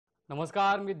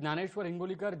नमस्कार, मी ज्ञानेश्वर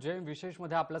हिंगोलीकर. जय विशेष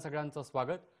मध्ये आपल्या सगळ्यांचं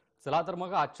स्वागत. चला तर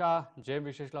मग आजच्या जय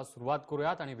विशेषला सुरुवात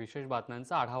करूयात आणि विशेष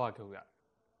बातम्यांचा आढावा घेऊया.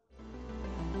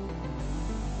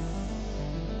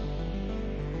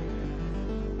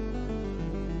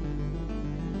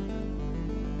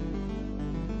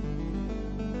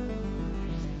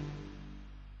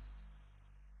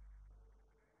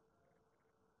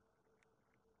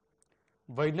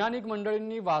 वैज्ञानिक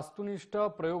मंडळींनी वास्तुनिष्ठ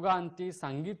प्रयोगांती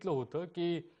सांगितलं होतं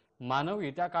की मानव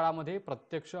येत्या काळामध्ये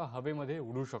प्रत्यक्ष हवेमध्ये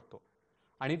उडू शकतो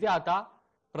आणि ते आता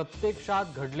प्रत्यक्षात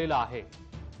घडलेलं आहे.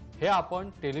 हे आपण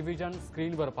टेलिव्हिजन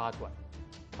स्क्रीनवर पाहतोय.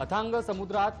 अथांग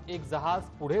समुद्रात एक जहाज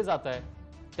पुढे जात आहे,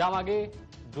 त्यामागे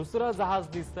दुसरं जहाज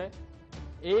दिसतंय.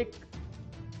 एक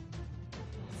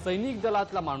सैनिक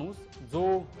दलातला माणूस जो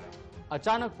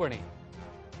अचानकपणे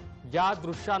या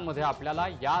दृश्यांमध्ये आपल्याला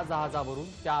या जहाजावरून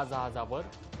त्या जहाजावर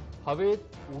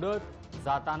हवेत उडत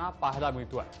जाताना पाहायला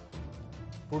मिळतोय.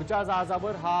 पुढच्या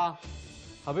जहाजावर हा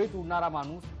हवेत उडणारा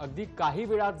माणूस अगदी काही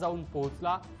वेळात जाऊन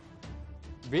पोहोचला.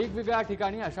 वेगवेगळ्या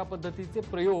ठिकाणी अशा पद्धतीचे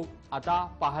प्रयोग आता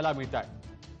पाहायला मिळतात.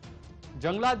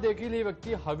 जंगलात देखील ही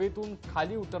व्यक्ती हवेतून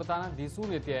खाली उतरताना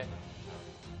दिसून येते.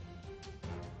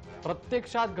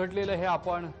 प्रत्यक्षात घडलेलं हे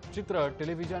आपण चित्र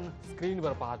टेलिव्हिजन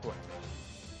स्क्रीनवर पाहतोय.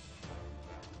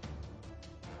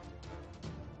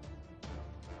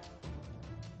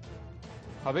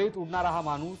 हवेत उडणारा हा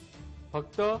माणूस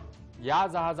फक्त या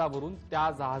जहाजावरून त्या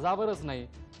जहाजावरच नाही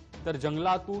तर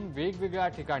जंगलातून वेगवेगळ्या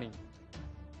ठिकाणी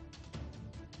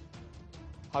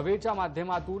हवेच्या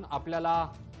माध्यमातून आपल्याला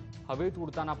हवेत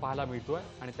उडताना पाहायला मिळतोय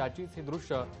आणि त्याचीच हे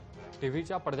दृश्य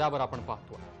टीव्हीच्या पडद्यावर आपण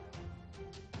पाहतोय.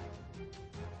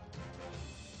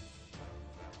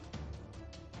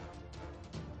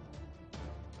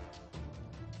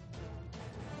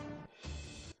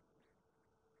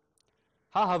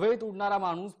 हा हवेत उडणारा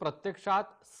माणूस प्रत्यक्षात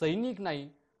सैनिक नाही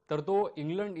तर तो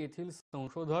इंग्लंड येथील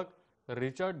संशोधक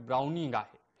रिचर्ड ब्राउनिंग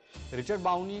आहे. रिचर्ड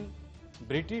ब्राउनिंग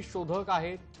ब्रिटिश शोधक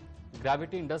आहेत,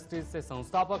 ग्रॅव्हिटी इंडस्ट्रीजचे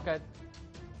संस्थापक आहेत.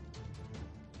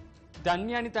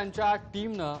 त्यांनी आणि त्यांच्या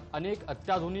टीमनं अनेक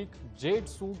अत्याधुनिक जेट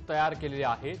सूट तयार केलेले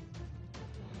आहेत.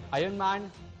 आयर्न मॅन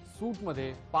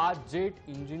सूटमध्ये 5 जेट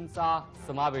इंजिनचा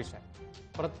समावेश आहे.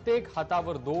 प्रत्येक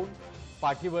हातावर 2,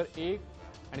 पाठीवर 1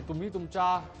 आणि तुम्ही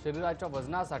तुमच्या शरीराच्या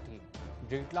वजनासाठी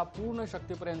जेटला पूर्ण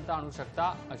शक्तीपर्यंत आणू शकता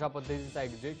अशा पद्धतीचा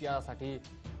एक जेट यासाठी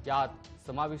यात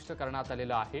समाविष्ट करण्यात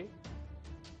आलेला आहे.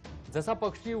 जसा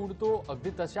पक्षी उडतो अगदी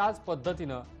तशाच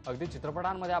पद्धतीनं, अगदी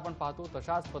चित्रपटांमध्ये आपण पाहतो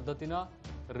तशाच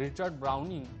पद्धतीनं रिचर्ड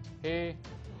ब्राउनिंग हे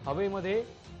हवेमध्ये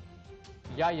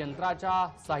या यंत्राच्या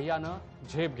साहाय्यानं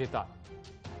झेप घेतात.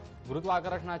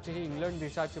 गुरुत्वाकर्षणाची ही इंग्लंड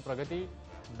देशाची प्रगती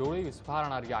डोळे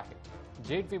विस्फारणारी आहे.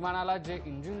 जेट विमानाला जे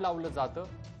इंजिन लावलं जातं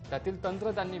त्यातील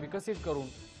तंत्र त्यांनी विकसित करून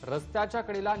रस्त्याच्या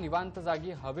कडेला निवांत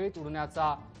जागी हवेत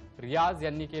उडण्याचा रियाज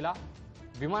यांनी केला.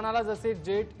 विमानाला जसे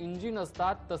जेट इंजिन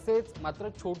असतात तसेच मात्र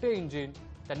छोटे इंजिन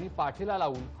त्यांनी पाठीला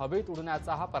लावून हवेत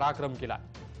उडण्याचा हा पराक्रम केला.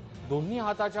 दोन्ही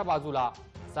हाताच्या बाजूला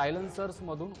सायलेन्सर्स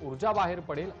मधून ऊर्जा बाहेर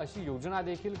पडेल अशी योजना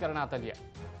देखील करण्यात आली आहे.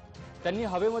 त्यांनी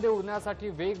हवेमध्ये उडण्यासाठी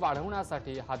वेग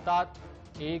वाढवण्यासाठी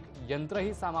हातात एक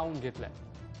यंत्रही सामावून घेतलंय,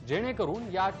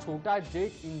 जेणेकरून या छोट्या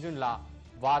जेट इंजिनला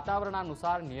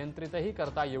वातावरणानुसार नियंत्रितही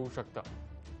करता येऊ शकतं.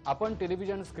 आपण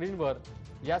टेलिव्हिजन स्क्रीनवर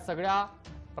या सगळ्या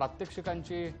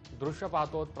प्रात्यक्षिकांची दृश्य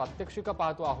पाहतो, प्रात्यक्षिक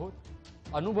पाहतो आहोत.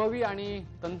 अनुभवी आणि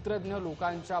तंत्रज्ञ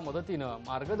लोकांच्या मदतीनं,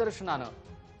 मार्गदर्शनानं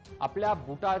आपल्या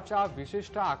बुटाच्या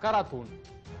विशिष्ट आकारातून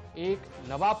एक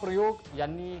नवा प्रयोग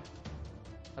यांनी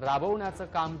राबवण्याचं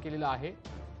काम केलेलं आहे.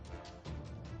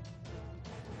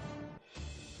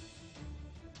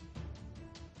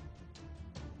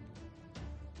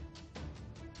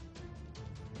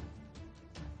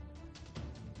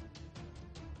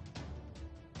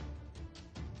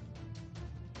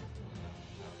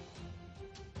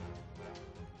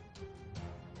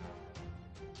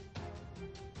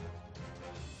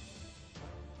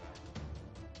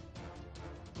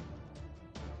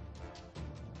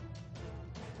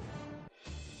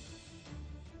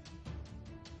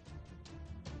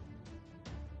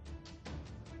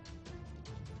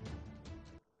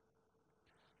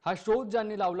 हा शोध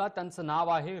ज्यांनी लावला त्यांचं नाव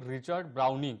आहे रिचर्ड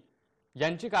ब्राउनिंग.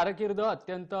 यांची कारकीर्द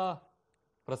अत्यंत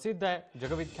प्रसिद्ध आहे.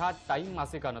 जगविख्यात टाइम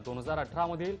मासिकानं 2018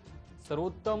 मधील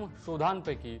सर्वोत्तम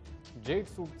शोधांपैकी जेट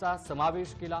सूटचा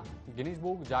समावेश केला. गिनीज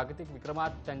बुक जागतिक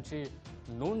विक्रमात त्यांची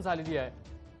नोंद झालेली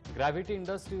आहे. ग्रॅव्हिटी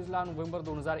इंडस्ट्रीजला नोव्हेंबर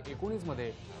 2019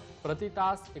 मध्ये प्रति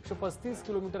तास 135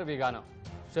 किलोमीटर वेगानं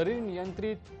शरीर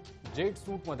नियंत्रित जेट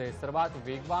सूटमध्ये सर्वात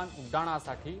वेगवान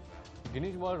उड्डाणासाठी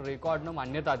गिनीज वर्ल्ड रेकॉर्डनं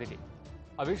मान्यता दिली.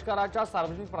 आविष्काराच्या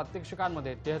सार्वजनिक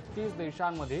प्रात्यक्षिकांमध्ये 33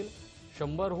 देशांमधील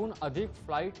 100हून अधिक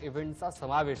फ्लाइट इव्हेंटचा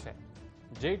समावेश आहे.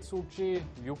 जेट सूटची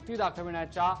युक्ती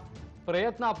दाखविण्याच्या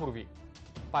प्रयत्नापूर्वी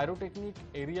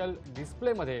पायरोटेक्निक एरियल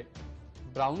डिस्प्लेमध्ये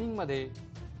ब्राउनिंगमध्ये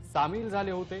सामील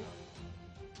झाले होते।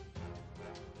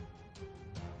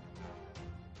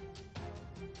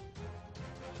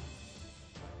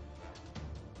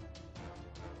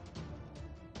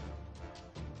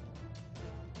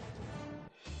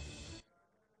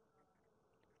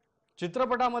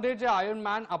 चित्रपटामध्ये जे आयर्न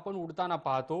मॅन आपण उडताना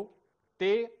पाहतो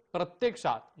ते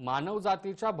प्रत्यक्षात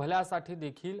मानवजातीच्या भल्यासाठी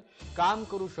देखील काम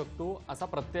करू शकतो असा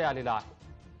प्रत्यय आलेला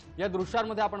आहे। या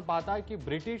दृश्यांमध्ये आपण पाहताय की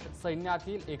ब्रिटिश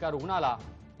सैन्यातील एका रुग्णाला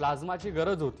प्लाझ्माची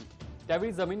गरज होती।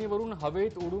 त्यावेळी जमिनीवरून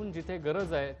हवेत उडून जिथे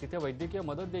गरज आहे तिथे वैद्यकीय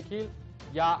मदत देखील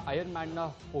या आयर्न मॅनने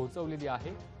पोहोचवलेली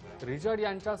आहे। रिचर्ड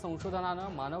यांच्या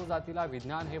संशोधनानं मानवजातीला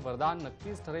विज्ञान हे वरदान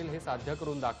नक्कीच ठरेल हे साध्य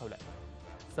करून दाखवलंय।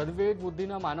 सद्विवेक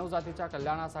बुद्धीनं मानवजातीच्या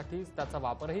कल्याणासाठीच त्याचा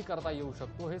वापरही करता येऊ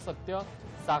शकतो हे सत्य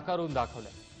साकारून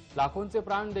दाखवलंय। लाखोंचे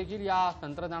प्राण देखील या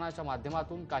तंत्रज्ञानाच्या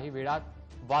माध्यमातून काही वेळात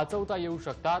वाचवता येऊ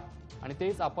शकतात आणि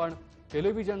तेच आपण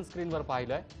टेलिव्हिजन स्क्रीनवर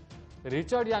पाहिलंय।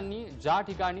 रिचर्ड यांनी ज्या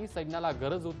ठिकाणी सैन्याला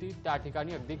गरज होती त्या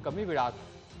ठिकाणी अगदी कमी वेळात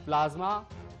प्लाझ्मा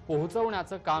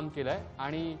पोहोचवण्याचं काम केलंय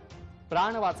आणि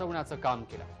प्राण वाचवण्याचं काम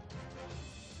केलंय।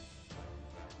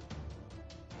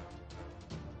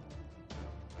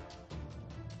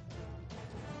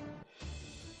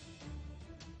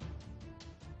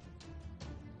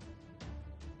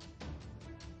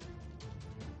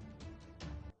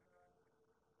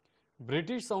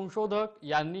 ब्रिटिश संशोधक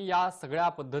यांनी या सगळ्या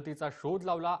पद्धतीचा शोध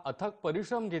लावला, अथक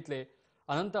परिश्रम घेतले,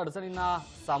 अनंत अडचणींना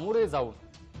सामोरे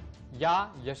जाऊन या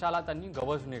यशाला त्यांनी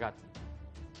गवसणी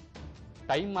घातली।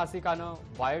 टाइम मासिकानं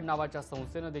वायर्ड नावाच्या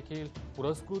संस्थेनं देखील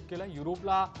पुरस्कृत केलं।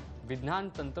 युरोपला विज्ञान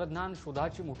तंत्रज्ञान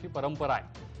शोधाची मोठी परंपरा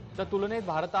आहे, त्या तुलनेत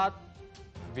भारतात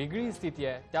वेगळी स्थिती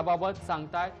आहे, त्याबाबत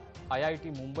सांगतायत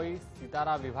IIT मुंबई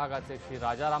सितारा विभागाचे श्री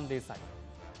राजाराम देसाई।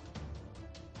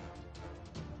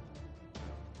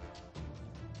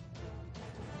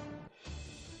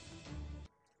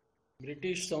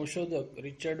 ब्रिटिश संशोधक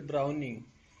रिचर्ड ब्राउनिंग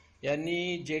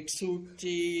यांनी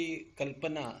जेटसूटची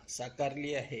कल्पना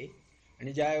साकारली आहे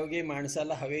आणि ज्यायोगे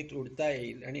माणसाला हवेत उडता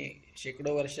येईल आणि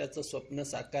शेकडो वर्षाचं स्वप्न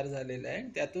साकार झालेलं आहे।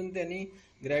 त्यातून त्यांनी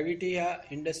ग्रॅव्हिटी ह्या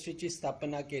इंडस्ट्रीची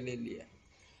स्थापना केलेली आहे।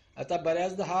 आता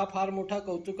बऱ्याचदा हा फार मोठा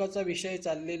कौतुकाचा विषय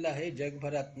चाललेला आहे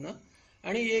जगभरातनं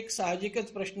आणि एक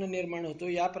साहजिकच प्रश्न निर्माण होतो,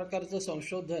 या प्रकारचं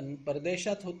संशोधन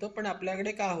परदेशात होतं पण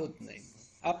आपल्याकडे का होत नाही?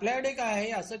 आपल्याकडे काय आहे,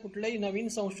 असं कुठलंही नवीन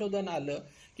संशोधन आलं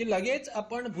की लगेच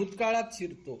आपण भूतकाळात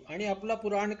शिरतो आणि आपला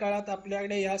पुराण काळात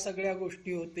आपल्याकडे ह्या सगळ्या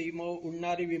गोष्टी होती, मग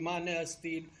उडणारी विमाने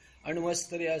असतील,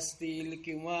 अण्वस्त्रे असतील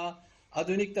किंवा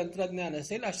आधुनिक तंत्रज्ञान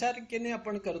असेल, अशा रीतीने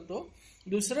आपण करतो।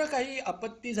 दुसरं काही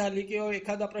आपत्ती झाली किंवा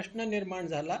एखादा प्रश्न निर्माण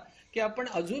झाला की आपण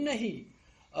अजूनही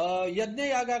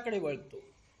यज्ञयागाकडे वळतो।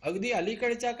 अगदी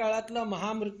अलीकडच्या काळातला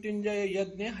महामृत्युंजय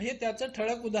यज्ञ हे त्याचं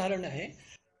ठळक उदाहरण आहे।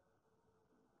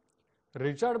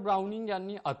 रिचर्ड ब्राउनिंग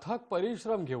यांनी अथक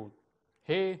परिश्रम घेऊन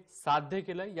हे साध्य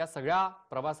केलं। या सगळ्या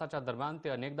प्रवासाच्या दरम्यान ते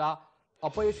अनेकदा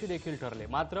अपयशी देखील ठरले,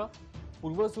 मात्र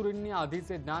पूर्वसुरींनी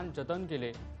आधीचे ज्ञान जतन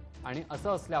केले आणि असं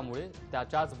असल्यामुळे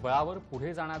त्याच्याच बळावर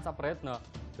पुढे जाण्याचा प्रयत्न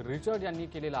रिचर्ड यांनी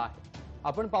केलेला आहे।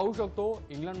 आपण पाहू शकतो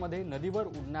इंग्लंडमध्ये नदीवर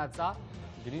उडण्याचा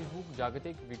गिनीज बुक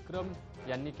जागतिक विक्रम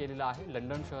यांनी केलेला आहे।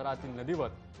 लंडन शहरातील नदीवर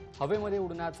हवेमध्ये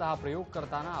उडण्याचा हा प्रयोग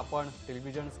करताना आपण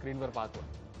टेलिव्हिजन स्क्रीनवर पाहतो।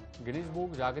 गिनीज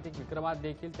बुक जागतिक विक्रमात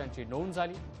देखील त्यांची नोंद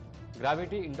झाली।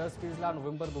 ग्रॅव्हिटी इंडस्ट्रीजला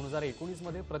नोव्हेंबर 2019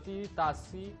 मध्ये प्रति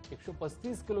तासी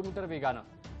 135 किलोमीटर वेगानं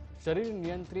शरीर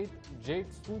नियंत्रित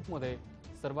जेट सूटमध्ये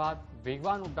सर्वात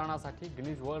वेगवान उड्डाणासाठी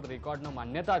गिनीज वर्ल्ड रेकॉर्डनं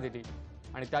मान्यता दिली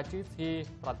आणि त्याचीच ही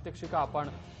प्रात्यक्षिका आपण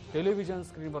टेलिव्हिजन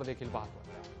स्क्रीनवर देखील पाहतो।